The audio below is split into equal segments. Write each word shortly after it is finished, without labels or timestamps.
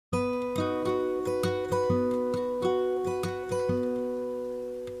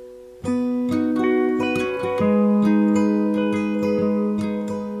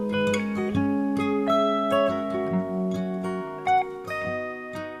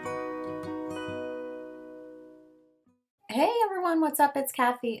Hey everyone, what's up? It's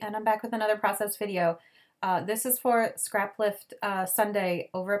Kathy, and I'm back with another process video. This is for Scrap Lift Sunday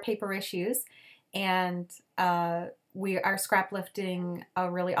over at Paper Issues, and we are scrap lifting a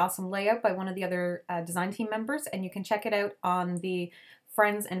really awesome layout by one of the other design team members, and you can check it out on the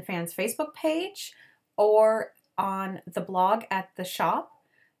Friends and Fans Facebook page or on the blog at the shop.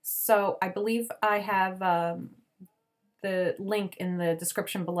 So I believe I have the link in the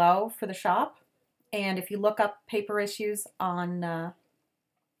description below for the shop. And if you look up Paper Issues on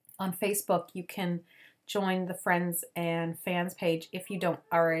Facebook, you can join the Friends and Fans page if you don't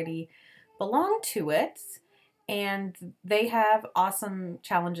already belong to it. And they have awesome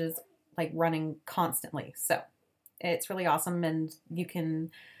challenges like running constantly. So it's really awesome, and you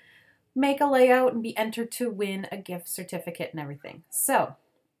can make a layout and be entered to win a gift certificate and everything. So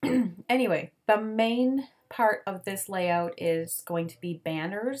anyway, the main part of this layout is going to be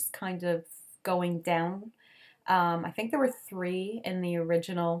banners kind of going down. I think there were 3 in the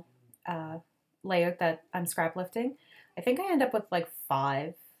original layout that I'm scrap lifting. I think I end up with like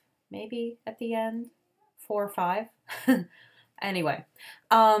 5 maybe at the end, 4 or 5. Anyway,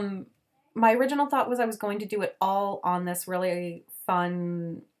 my original thought was I was going to do it all on this really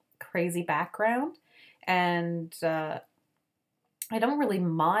fun, crazy background, and I don't really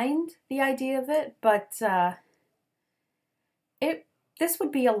mind the idea of it, but this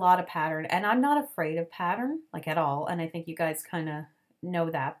would be a lot of pattern, and I'm not afraid of pattern, like at all, and I think you guys kind of know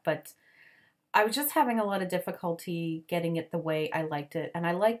that, but I was just having a lot of difficulty getting it the way I liked it, and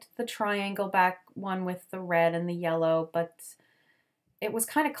I liked the triangle back one with the red and the yellow, but it was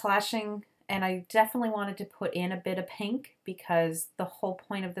kind of clashing, and I definitely wanted to put in a bit of pink because the whole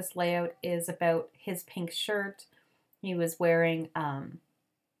point of this layout is about his pink shirt he was wearing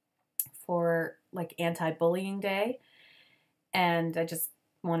for like anti-bullying day. And I just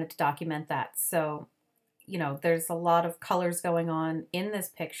wanted to document that. So, you know, there's a lot of colors going on in this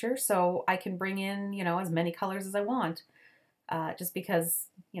picture, so I can bring in, you know, as many colors as I want, just because,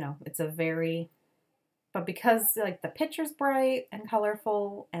 you know, it's a very, but because like the picture's bright and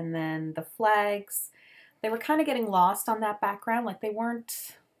colorful, and then the flags, they were kind of getting lost on that background, like they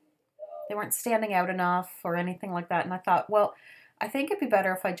weren't standing out enough or anything like that. And I thought, well, I think it'd be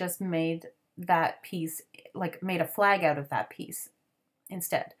better if I just made that piece, like made a flag out of that piece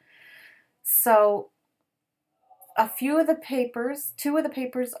instead. So a few of the papers, 2 of the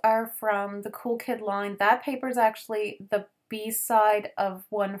papers are from the Cool Kid line. That paper is actually the B-side of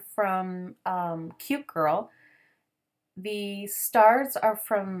one from Cute Girl. The stars are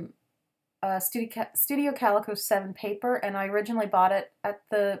from Studio Calico 7 paper, and I originally bought it at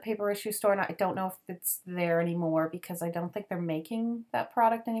the paper issue store, and I don't know if it's there anymore because I don't think they're making that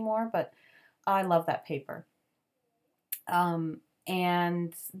product anymore, but I love that paper. And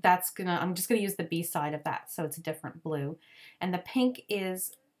I'm just gonna use the B side of that, so it's a different blue. And the pink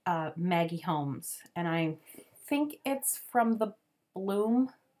is Maggie Holmes, and I think it's from the Bloom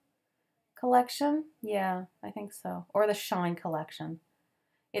collection. Yeah, I think so. Or the Shine collection.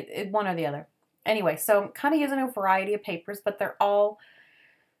 One or the other. Anyway, so I'm kind of using a variety of papers, but they all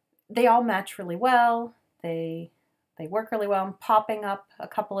match really well. They work really well. I'm popping up a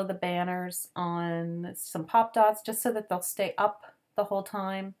couple of the banners on some pop dots just so that they'll stay up the whole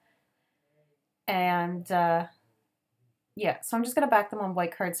time. And yeah, so I'm just going to back them on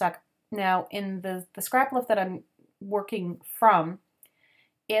white cardstock. Now, in the scrap lift that I'm working from,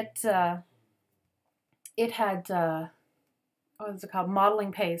 it had what is it called?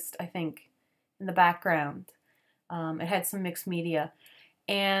 Modeling paste, I think, in the background. It had some mixed media.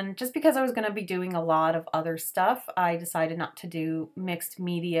 And just because I was going to be doing a lot of other stuff, I decided not to do mixed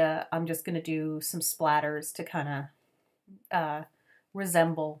media. I'm just going to do some splatters to kind of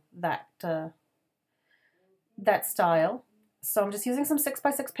resemble that that style. So I'm just using some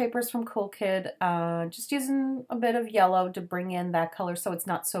 6x6 papers from Cool Kid, just using a bit of yellow to bring in that color so it's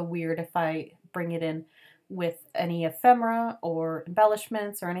not so weird if I bring it in with any ephemera or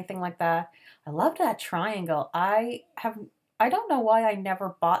embellishments or anything like that. I love that triangle. I don't know why I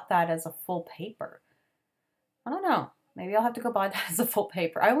never bought that as a full paper. I don't know. Maybe I'll have to go buy that as a full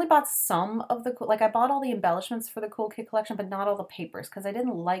paper. I only bought some of the, like I bought all the embellishments for the Cool Kid collection, but not all the papers because I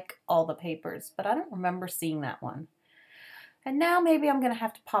didn't like all the papers, but I don't remember seeing that one. And now maybe I'm going to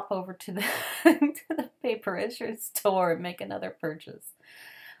have to pop over to the, to the paper issue store and make another purchase.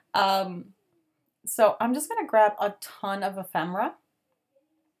 So I'm just going to grab a ton of ephemera,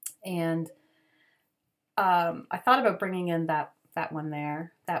 and I thought about bringing in that one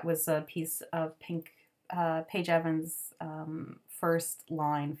there. That was a piece of pink Paige Evans' first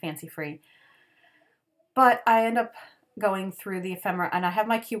line, Fancy Free. But I end up going through the ephemera, and I have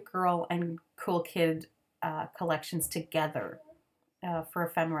my Cute Girl and Cool Kid collections together for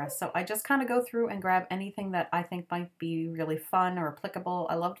ephemera. So I just kind of go through and grab anything that I think might be really fun or applicable.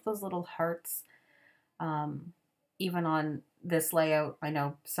 I loved those little hearts. Even on this layout, I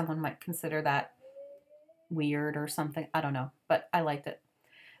know someone might consider that weird or something. I don't know, but I liked it.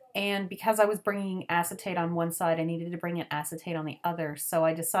 And because I was bringing acetate on one side, I needed to bring in acetate on the other. So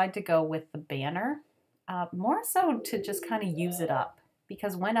I decided to go with the banner, more so to just kind of use it up.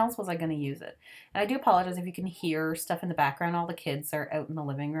 Because when else was I going to use it? And I do apologize if you can hear stuff in the background. All the kids are out in the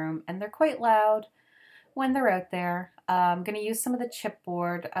living room, and they're quite loud when they're out there. I'm going to use some of the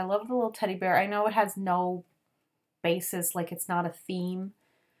chipboard. I love the little teddy bear. I know it has no basis, like it's not a theme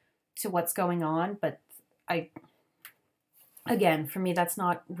to what's going on, but again, for me, that's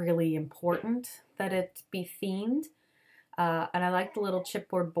not really important that it be themed. And I like the little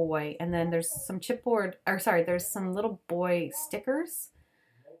chipboard boy. And then there's some there's some little boy stickers.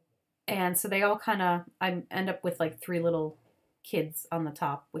 And so they all kind of, I end up with like 3 little kids on the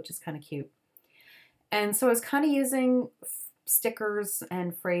top, which is kind of cute. And so I was kind of using stickers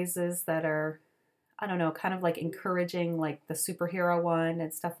and phrases that are, I don't know, kind of like encouraging, like the superhero one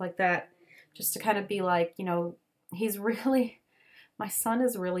and stuff like that. Just to kind of be like, you know, my son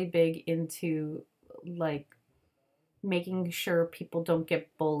is really big into like making sure people don't get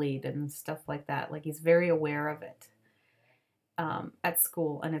bullied and stuff like that. Like he's very aware of it at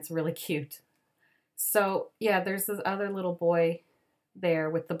school, and it's really cute. So yeah, there's this other little boy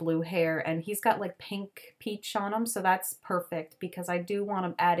there with the blue hair, and he's got like pink peach on him, so that's perfect because I do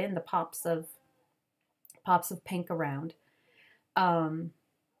want to add in the pops of pink around.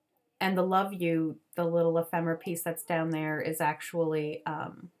 And the Love You, the little ephemera piece that's down there, is actually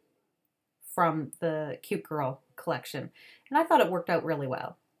from the Cute Girl collection. And I thought it worked out really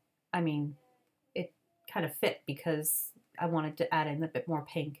well. I mean, it kind of fit because I wanted to add in a bit more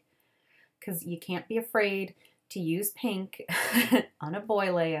pink. Because you can't be afraid to use pink on a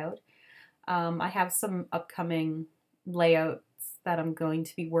boy layout. I have some upcoming layouts that I'm going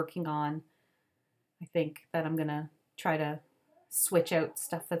to be working on. I think that I'm going to try to switch out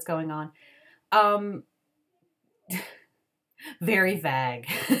stuff that's going on. Very vague.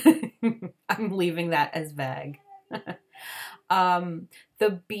 I'm leaving that as vague.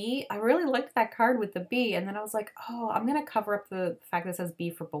 The bee, I really liked that card with the bee, and then I was like, oh, I'm going to cover up the fact that it says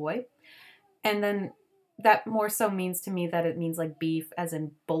B for boy. And then that more so means to me that it means like beef as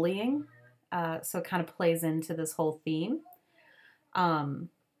in bullying. So it kind of plays into this whole theme.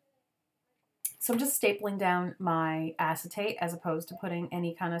 So I'm just stapling down my acetate as opposed to putting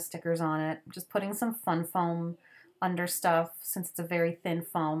any kind of stickers on it. I'm just putting some fun foam under stuff since it's a very thin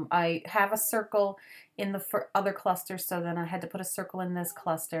foam. I have a circle in the other cluster, so then I had to put a circle in this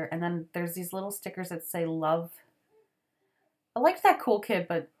cluster. And then there's these little stickers that say love. I liked that Cool Kid,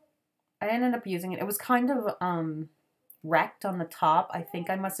 but I didn't end up using it. It was kind of wrecked on the top. I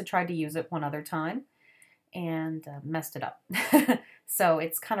think I must have tried to use it one other time and messed it up. So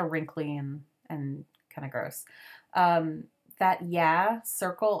it's kind of wrinkly and kind of gross. That yeah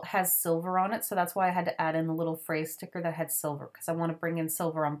circle has silver on it, so that's why I had to add in the little phrase sticker that had silver, because I want to bring in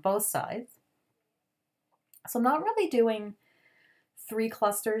silver on both sides. So I'm not really doing 3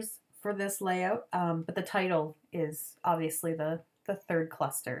 clusters for this layout, but the title is obviously the third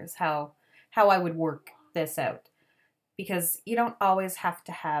cluster is how I would work this out, because you don't always have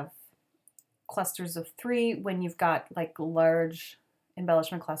to have clusters of 3 when you've got like large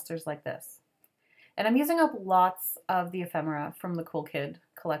embellishment clusters like this. And I'm using up lots of the ephemera from the Cool Kid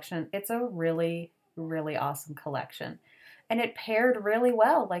collection. It's a really, really awesome collection. And it paired really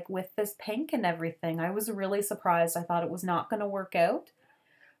well, like with this pink and everything. I was really surprised. I thought it was not going to work out,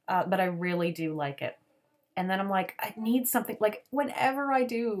 but I really do like it. And then I'm like, I need something, like whenever I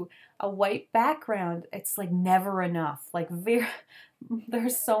do a white background, it's like never enough. Like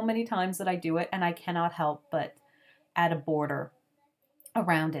there's so many times that I do it and I cannot help but add a border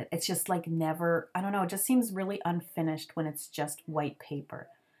around it. It's just like never, I don't know, it just seems really unfinished when it's just white paper.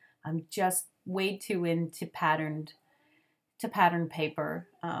 I'm just way too into patterned paper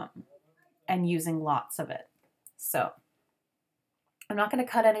and using lots of it. So I'm not going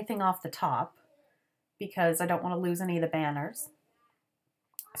to cut anything off the top because I don't want to lose any of the banners.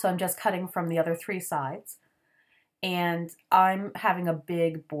 So I'm just cutting from the other 3 sides, and I'm having a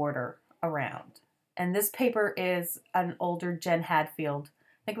big border around. And this paper is an older Jen Hadfield.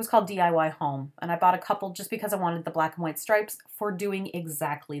 I think it was called DIY Home. And I bought a couple just because I wanted the black and white stripes for doing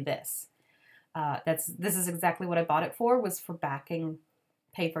exactly this. This is exactly what I bought it for, was for backing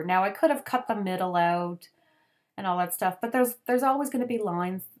paper. Now I could have cut the middle out and all that stuff, but there's always going to be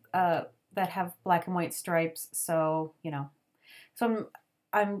lines that have black and white stripes. So, you know, so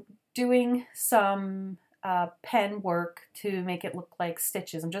I'm doing some pen work to make it look like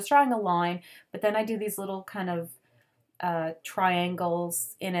stitches. I'm just drawing a line, but then I do these little kind of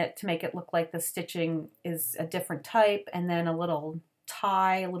triangles in it to make it look like the stitching is a different type, and then a little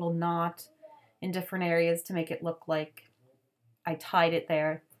tie, a little knot in different areas to make it look like I tied it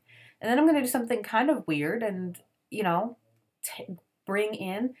there. And then I'm going to do something kind of weird and, you know, bring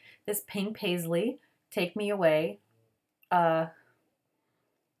in this pink paisley, take me away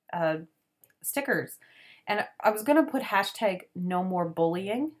stickers. And I was going to put hashtag no more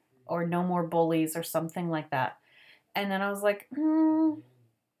bullying or no more bullies or something like that. And then I was like, I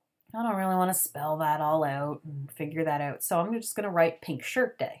don't really want to spell that all out and figure that out. So I'm just going to write Pink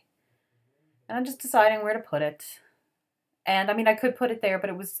Shirt Day. And I'm just deciding where to put it. And I mean, I could put it there, but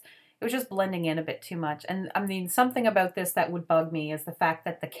it was just blending in a bit too much. And I mean, something about this that would bug me is the fact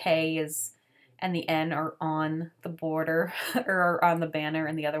that the K is and the N are on the border or on the banner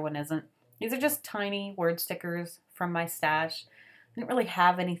and the other one isn't. These are just tiny word stickers from my stash. I didn't really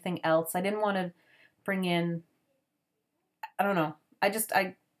have anything else. I didn't want to bring in, I don't know. I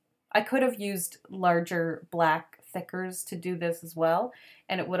could have used larger black thickers to do this as well,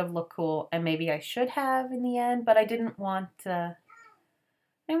 and it would have looked cool, and maybe I should have in the end, but I didn't want it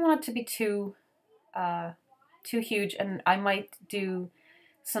to be too huge, and I might do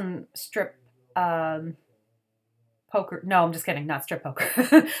some strip poker. No, I'm just kidding, not strip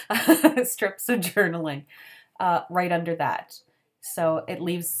poker. Strips of journaling right under that. So it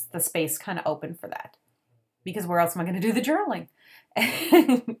leaves the space kind of open for that. Because where else am I going to do the journaling?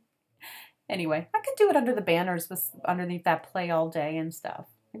 Anyway, I could do it under the banners with underneath that play all day and stuff.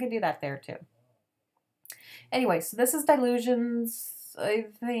 I could do that there too. Anyway, so this is Dilutions, I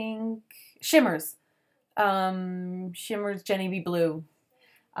think. Shimmers. Shimmers Jenny B. Blue.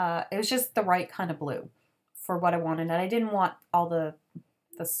 It was just the right kind of blue for what I wanted. And I didn't want all the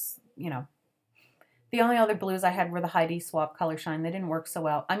only other blues I had were the Heidi Swap Color Shine. They didn't work so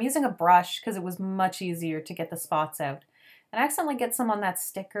well. I'm using a brush because it was much easier to get the spots out. And I accidentally get some on that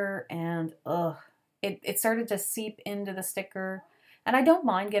sticker and it started to seep into the sticker. And I don't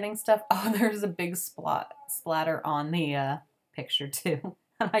mind getting stuff. Oh, there's a big splatter on the picture too.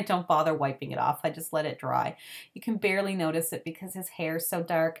 And I don't bother wiping it off. I just let it dry. You can barely notice it because his hair's so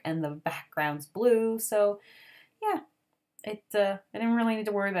dark and the background's blue. So yeah, I didn't really need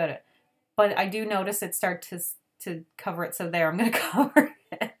to worry about it. But I do notice it start to cover it. So there, I'm going to cover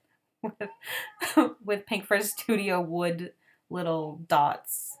it with Pink Fresh Studio wood little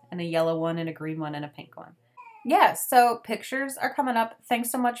dots, and a yellow one and a green one and a pink one. Yeah, so pictures are coming up.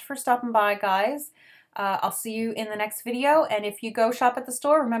 Thanks so much for stopping by, guys. I'll see you in the next video. And if you go shop at the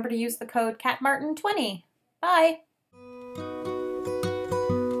store, remember to use the code CATMARTIN20. Bye.